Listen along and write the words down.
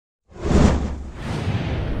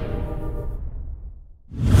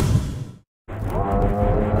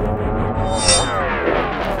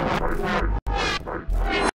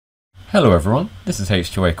Hello everyone, this is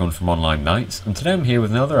H2Acon from Online Knights, and today I'm here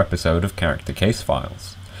with another episode of Character Case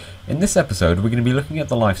Files. In this episode we're going to be looking at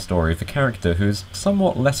the life story of a character who is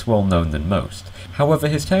somewhat less well known than most. However,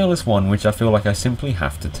 his tale is one which I feel like I simply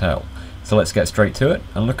have to tell. So let's get straight to it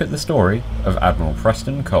and look at the story of Admiral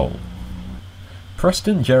Preston Cole.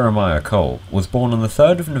 Preston Jeremiah Cole was born on the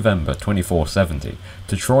 3rd of November 2470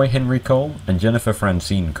 to Troy Henry Cole and Jennifer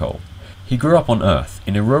Francine Cole. He grew up on Earth,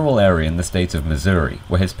 in a rural area in the state of Missouri,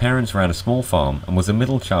 where his parents ran a small farm and was a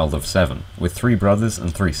middle child of 7, with 3 brothers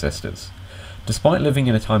and 3 sisters. Despite living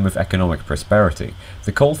in a time of economic prosperity,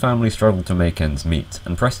 the Cole family struggled to make ends meet,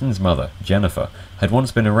 and Preston's mother, Jennifer, had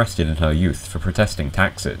once been arrested in her youth for protesting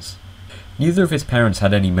taxes. Neither of his parents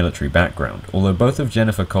had any military background, although both of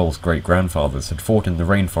Jennifer Cole's great-grandfathers had fought in the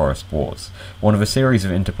Rainforest Wars, one of a series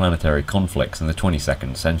of interplanetary conflicts in the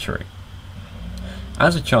 22nd century.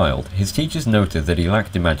 As a child, his teachers noted that he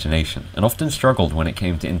lacked imagination and often struggled when it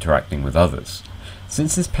came to interacting with others.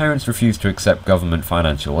 Since his parents refused to accept government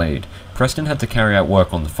financial aid, Preston had to carry out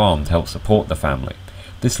work on the farm to help support the family.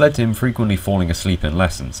 This led to him frequently falling asleep in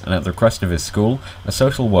lessons, and at the request of his school, a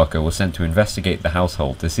social worker was sent to investigate the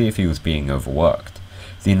household to see if he was being overworked.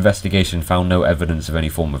 The investigation found no evidence of any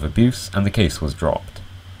form of abuse, and the case was dropped.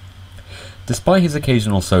 Despite his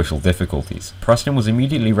occasional social difficulties, Preston was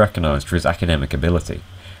immediately recognised for his academic ability.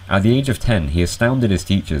 At the age of 10, he astounded his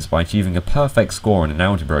teachers by achieving a perfect score in an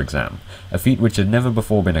algebra exam, a feat which had never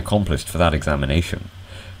before been accomplished for that examination.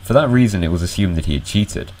 For that reason, it was assumed that he had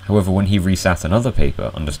cheated. However, when he resat another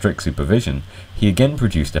paper under strict supervision, he again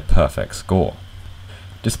produced a perfect score.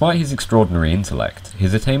 Despite his extraordinary intellect,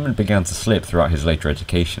 his attainment began to slip throughout his later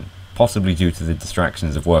education, possibly due to the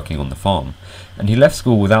distractions of working on the farm, and he left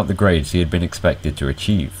school without the grades he had been expected to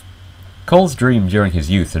achieve. Cole's dream during his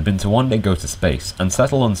youth had been to one day go to space and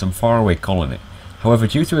settle on some faraway colony. However,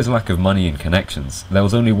 due to his lack of money and connections, there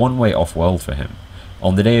was only one way off-world for him.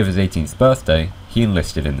 On the day of his 18th birthday, he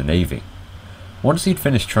enlisted in the Navy. Once he'd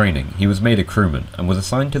finished training, he was made a crewman and was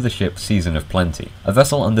assigned to the ship Season of Plenty, a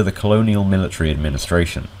vessel under the Colonial Military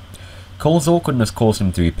Administration. Cole's awkwardness caused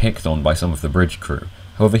him to be picked on by some of the bridge crew.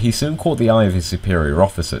 However, he soon caught the eye of his superior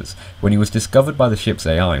officers when he was discovered by the ship's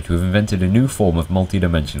AI to have invented a new form of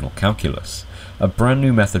multidimensional calculus, a brand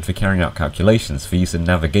new method for carrying out calculations for use in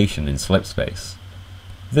navigation in slipspace.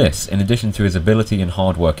 This, in addition to his ability and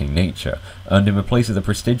hard-working nature, earned him a place at the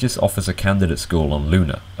prestigious officer candidate school on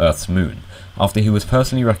Luna, Earth's moon, after he was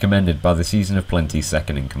personally recommended by the Season of Plenty's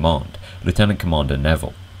second-in-command, Lieutenant Commander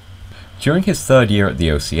Neville. During his 3rd year at the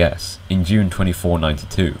OCS, in June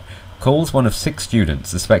 2492, Cole was one of 6 students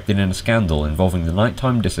suspected in a scandal involving the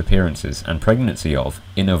nighttime disappearances and pregnancy of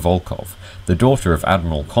Inna Volkov, the daughter of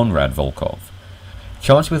Admiral Konrad Volkov.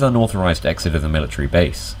 Charged with unauthorized exit of the military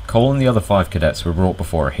base, Cole and the other 5 cadets were brought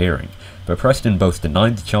before a hearing, but Preston both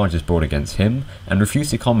denied the charges brought against him and refused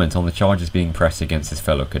to comment on the charges being pressed against his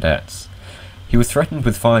fellow cadets. He was threatened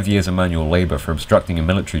with 5 years of manual labour for obstructing a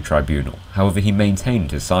military tribunal, however he maintained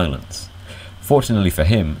his silence. Fortunately for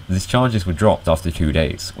him, these charges were dropped after 2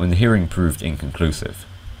 days, when the hearing proved inconclusive.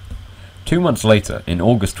 2 months later, in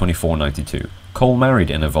August 2492, Cole married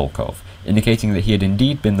Inna Volkov, indicating that he had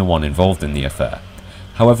indeed been the one involved in the affair.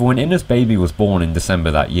 However, when Inna's baby was born in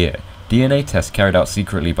December that year, DNA tests carried out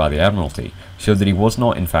secretly by the Admiralty showed that he was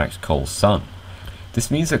not in fact Cole's son.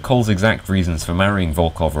 This means that Cole's exact reasons for marrying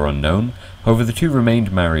Volkov are unknown. However, the two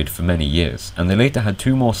remained married for many years, and they later had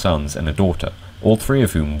 2 more sons and a daughter, all 3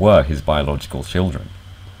 of whom were his biological children.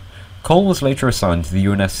 Cole was later assigned to the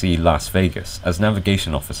UNSC Las Vegas as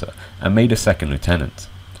navigation officer and made a 2nd lieutenant.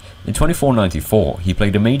 In 2494, he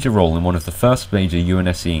played a major role in one of the first major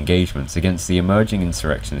UNSC engagements against the emerging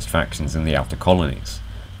insurrectionist factions in the outer colonies.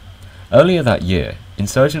 Earlier that year,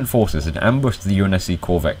 insurgent forces had ambushed the UNSC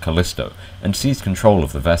corvette Callisto and seized control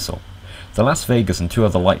of the vessel. The Las Vegas and 2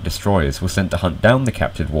 other light destroyers were sent to hunt down the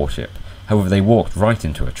captured warship, however they walked right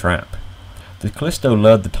into a trap. The Callisto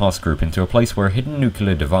lured the task group into a place where a hidden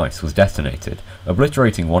nuclear device was detonated,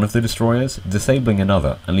 obliterating one of the destroyers, disabling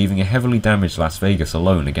another, and leaving a heavily damaged Las Vegas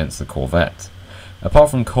alone against the corvette.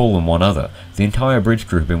 Apart from Cole and 1 other, the entire bridge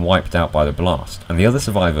crew had been wiped out by the blast, and the other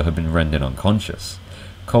survivor had been rendered unconscious.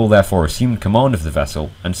 Cole therefore assumed command of the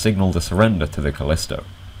vessel and signalled a surrender to the Callisto.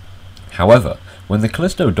 However, when the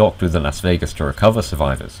Callisto docked with the Las Vegas to recover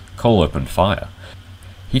survivors, Cole opened fire.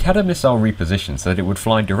 He'd had a missile repositioned so that it would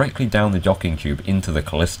fly directly down the docking tube into the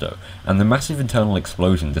Callisto, and the massive internal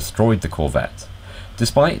explosion destroyed the corvette.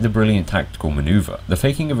 Despite the brilliant tactical maneuver, the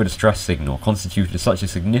faking of a distress signal constituted such a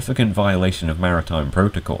significant violation of maritime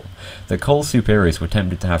protocol that Cole's superiors were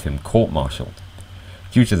tempted to have him court-martialed.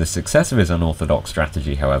 Due to the success of his unorthodox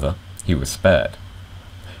strategy, however, he was spared.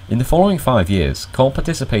 In the following 5 years, Cole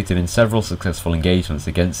participated in several successful engagements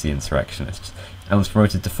against the insurrectionists, and was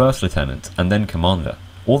promoted to first lieutenant and then commander,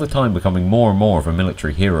 all the time becoming more and more of a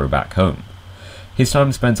military hero back home. His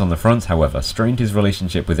time spent on the front, however, strained his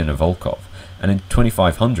relationship with Inna Volkov, and in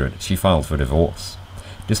 2500 she filed for divorce.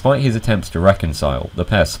 Despite his attempts to reconcile, the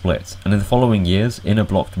pair split, and in the following years Inna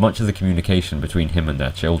blocked much of the communication between him and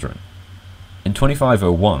their children. In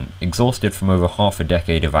 2501, exhausted from over half a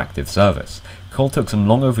decade of active service, Cole took some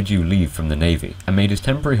long overdue leave from the Navy and made his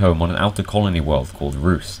temporary home on an outer colony world called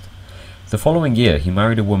Roost. The following year he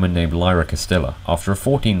married a woman named Lyra Castilla after a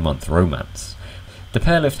 14-month romance. The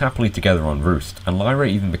pair lived happily together on Roost, and Lyra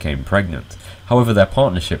even became pregnant. However, their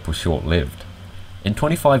partnership was short-lived. In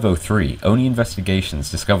 2503, only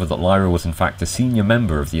investigations discovered that Lyra was in fact a senior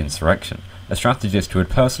member of the insurrection, a strategist who had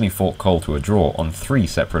personally fought Cole to a draw on 3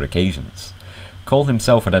 separate occasions. Cole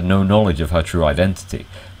himself had no knowledge of her true identity,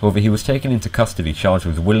 however he was taken into custody charged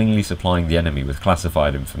with willingly supplying the enemy with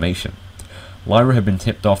classified information. Lyra had been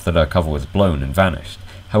tipped off that her cover was blown and vanished.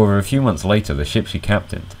 However, a few months later the ship she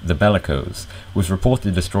captained, the Bellicose, was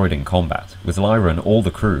reported destroyed in combat, with Lyra and all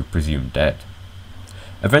the crew presumed dead.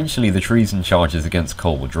 Eventually the treason charges against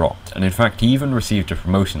Cole were dropped, and in fact he even received a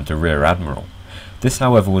promotion to Rear Admiral. This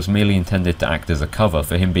however was merely intended to act as a cover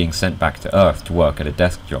for him being sent back to Earth to work at a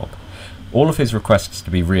desk job. All of his requests to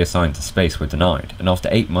be reassigned to space were denied, and after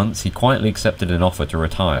 8 months he quietly accepted an offer to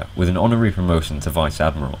retire, with an honorary promotion to Vice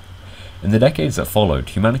Admiral. In the decades that followed,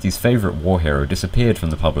 humanity's favourite war hero disappeared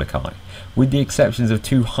from the public eye, with the exceptions of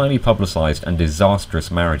 2 highly publicised and disastrous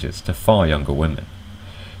marriages to far younger women.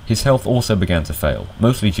 His health also began to fail,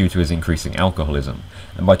 mostly due to his increasing alcoholism,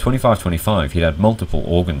 and by 2525 he'd had multiple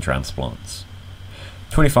organ transplants.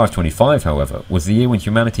 2525, however, was the year when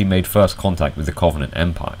humanity made first contact with the Covenant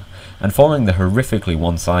Empire, and following the horrifically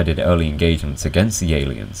one-sided early engagements against the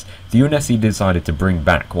aliens, the UNSC decided to bring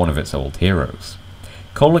back one of its old heroes.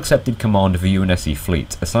 Cole accepted command of a UNSC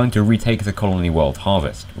fleet assigned to retake the colony world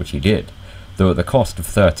Harvest, which he did, though at the cost of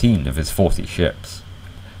 13 of his 40 ships.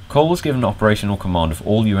 Cole was given operational command of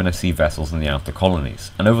all UNSC vessels in the outer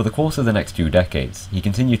colonies, and over the course of the next 2 decades, he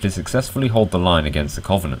continued to successfully hold the line against the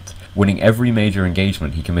Covenant, winning every major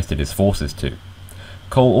engagement he committed his forces to.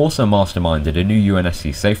 Cole also masterminded a new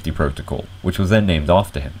UNSC safety protocol, which was then named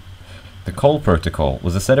after him. The Cole Protocol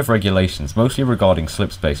was a set of regulations mostly regarding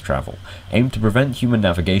slipspace travel, aimed to prevent human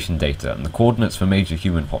navigation data and the coordinates for major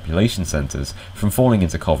human population centers from falling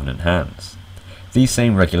into Covenant hands. These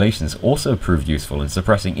same regulations also proved useful in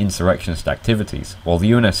suppressing insurrectionist activities while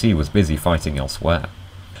the UNSC was busy fighting elsewhere.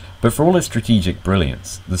 But for all its strategic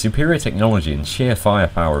brilliance, the superior technology and sheer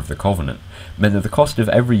firepower of the Covenant meant that the cost of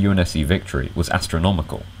every UNSC victory was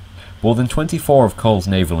astronomical. More than 24 of Cole's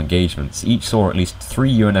naval engagements each saw at least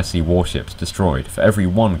 3 UNSC warships destroyed for every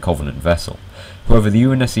 1 Covenant vessel. However, the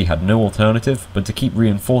UNSC had no alternative but to keep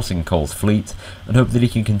reinforcing Cole's fleet and hope that he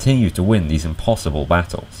can continue to win these impossible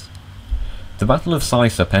battles. The Battle of Sai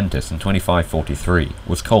Serpentis in 2543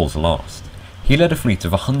 was Cole's last. He led a fleet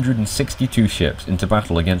of 162 ships into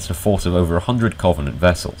battle against a force of over 100 Covenant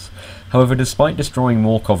vessels. However, despite destroying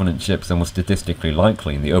more Covenant ships than was statistically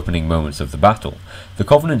likely in the opening moments of the battle, the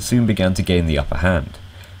Covenant soon began to gain the upper hand.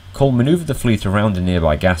 Cole manoeuvred the fleet around a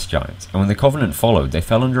nearby gas giant, and when the Covenant followed, they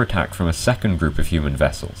fell under attack from a second group of human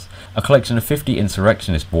vessels, a collection of 50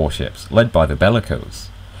 insurrectionist warships led by the Bellicose.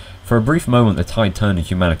 For a brief moment the tide turned in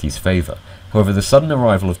humanity's favour. However, the sudden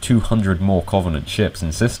arrival of 200 more Covenant ships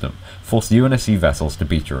in system forced the UNSC vessels to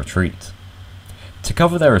beat a retreat. To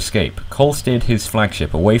cover their escape, Cole steered his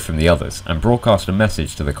flagship away from the others and broadcast a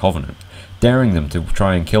message to the Covenant, daring them to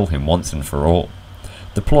try and kill him once and for all.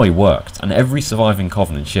 The ploy worked, and every surviving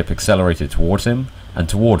Covenant ship accelerated towards him and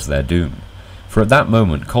towards their doom. For at that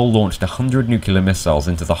moment, Cole launched 100 nuclear missiles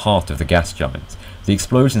into the heart of the gas giant, the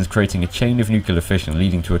explosions creating a chain of nuclear fission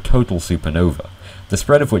leading to a total supernova, the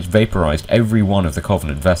spread of which vaporized every one of the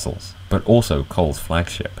Covenant vessels, but also Cole's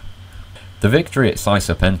flagship. The victory at Sai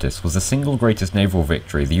Serpentis was the single greatest naval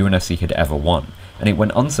victory the UNSC had ever won, and it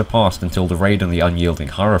went unsurpassed until the raid on the unyielding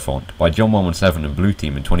Hierophant by John 117 and Blue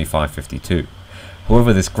Team in 2552.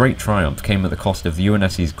 However, this great triumph came at the cost of the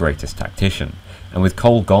UNSC's greatest tactician, and with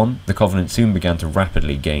Cole gone, the Covenant soon began to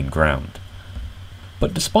rapidly gain ground.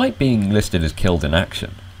 But despite being listed as killed in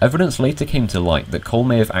action, evidence later came to light that Cole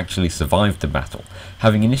may have actually survived the battle,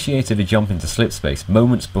 having initiated a jump into slipspace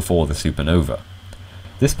moments before the supernova.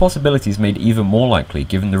 This possibility is made even more likely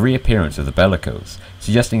given the reappearance of the Bellicose,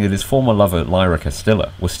 suggesting that his former lover Lyra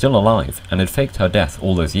Castilla was still alive and had faked her death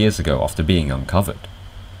all those years ago after being uncovered.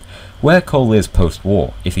 Where Cole is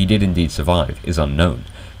post-war, if he did indeed survive, is unknown.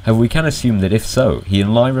 However, we can assume that if so, he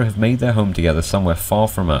and Lyra have made their home together somewhere far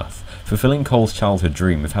from Earth, fulfilling Cole's childhood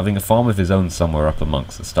dream of having a farm of his own somewhere up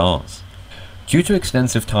amongst the stars. Due to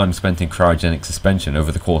extensive time spent in cryogenic suspension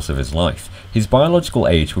over the course of his life, his biological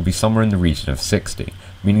age would be somewhere in the region of 60,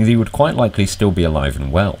 meaning that he would quite likely still be alive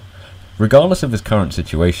and well. Regardless of his current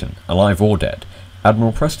situation, alive or dead,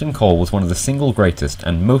 Admiral Preston Cole was one of the single greatest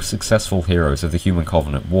and most successful heroes of the Human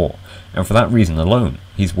Covenant War, and for that reason alone,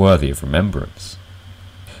 he's worthy of remembrance.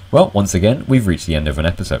 Well, once again, we've reached the end of an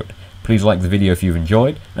episode. Please like the video if you've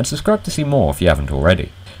enjoyed, and subscribe to see more if you haven't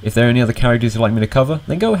already. If there are any other characters you'd like me to cover,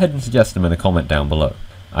 then go ahead and suggest them in a comment down below.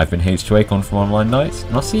 I've been H2Acon from Online Knights,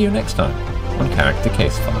 and I'll see you next time on Character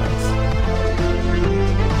Case Files.